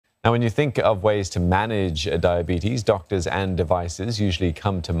Now, when you think of ways to manage diabetes, doctors and devices usually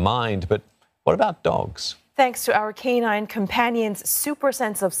come to mind. But what about dogs? Thanks to our canine companions' super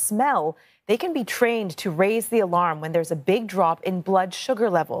sense of smell, they can be trained to raise the alarm when there's a big drop in blood sugar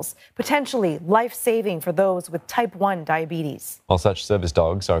levels, potentially life-saving for those with type 1 diabetes. While such service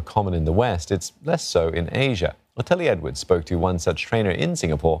dogs are common in the West, it's less so in Asia. Otelli spoke to one such trainer in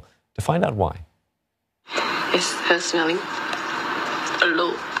Singapore to find out why. It's her smelling a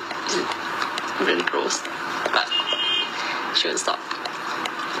lot. It's really gross, but she won't stop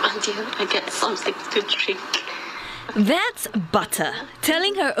until I get something to drink. That's Butter,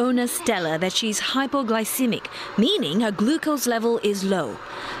 telling her owner Stella that she's hypoglycemic, meaning her glucose level is low.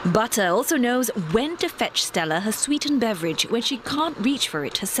 Butter also knows when to fetch Stella her sweetened beverage when she can't reach for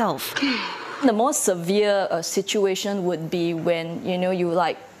it herself. The most severe situation would be when, you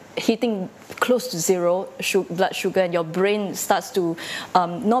like hitting close to zero blood sugar and your brain starts to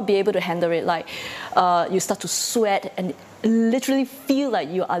not be able to handle it. Like you start to sweat and literally feel like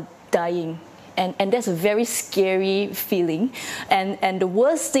you are dying. And that's a very scary feeling. And the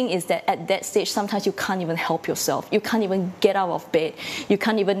worst thing is that at that stage, sometimes you can't even help yourself. You can't even get out of bed. You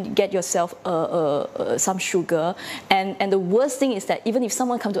can't even get yourself some sugar. And the worst thing is that even if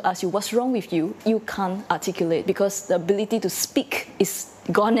someone comes to ask you what's wrong with you, you can't articulate because the ability to speak is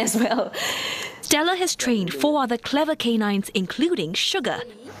gone as well. Stella has trained 4 other clever canines, including Sugar.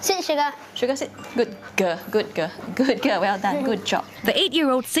 Sit, Sugar. Sugar, sit. Good girl, good girl, good girl. Well done, good job. The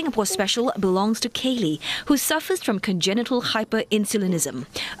 8-year-old Singapore special belongs to Kaylee, who suffers from congenital hyperinsulinism,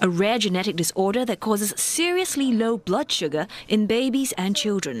 a rare genetic disorder that causes seriously low blood sugar in babies and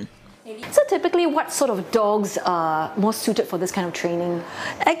children. So typically, what sort of dogs are more suited for this kind of training?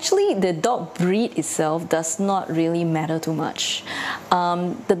 Actually, the dog breed itself does not really matter too much.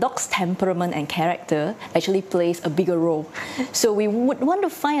 The dog's temperament and character actually plays a bigger role. So we would want to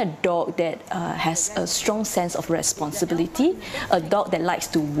find a dog that has a strong sense of responsibility, a dog that likes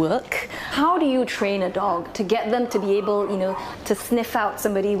to work. How do you train a dog to get them to be able, to sniff out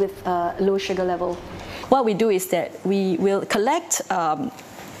somebody with low sugar level? What we do is that we will collect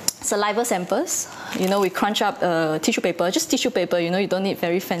saliva samples. We crunch up tissue paper, just tissue paper, you don't need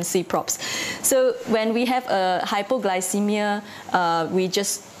very fancy props. So when we have a hypoglycemia, we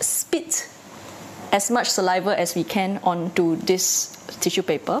just spit as much saliva as we can onto this tissue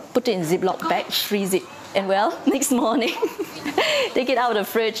paper, put it in Ziploc bag, freeze it. And well, next morning, take it out of the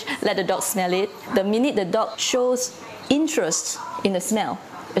fridge, let the dog smell it. The minute the dog shows interest in the smell,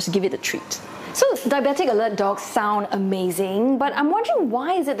 just give it a treat. So diabetic alert dogs sound amazing, but I'm wondering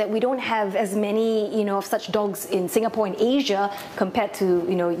why is it that we don't have as many, of such dogs in Singapore and Asia compared to,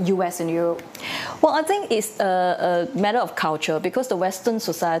 US and Europe? Well, I think it's a matter of culture because the Western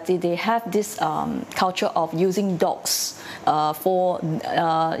society, they have this culture of using dogs for,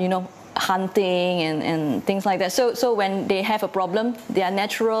 hunting and things like that. So when they have a problem, their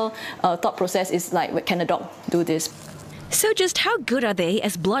natural thought process is like, can a dog do this? So just how good are they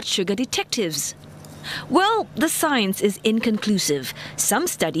as blood sugar detectives? Well, the science is inconclusive. Some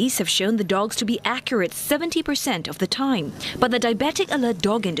studies have shown the dogs to be accurate 70% of the time, but the diabetic alert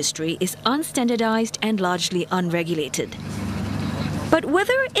dog industry is unstandardized and largely unregulated. But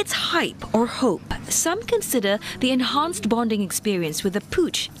whether it's hype or hope, some consider the enhanced bonding experience with a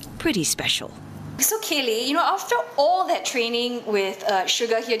pooch pretty special. So Kaylee, after all that training with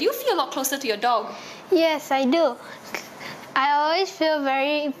Sugar here, do you feel a lot closer to your dog? Yes, I do. I always feel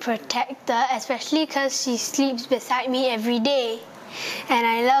very protected, especially because she sleeps beside me every day. And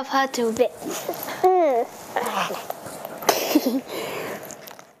I love her to bits.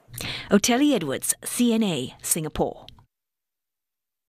 Otelli, CNA, Singapore.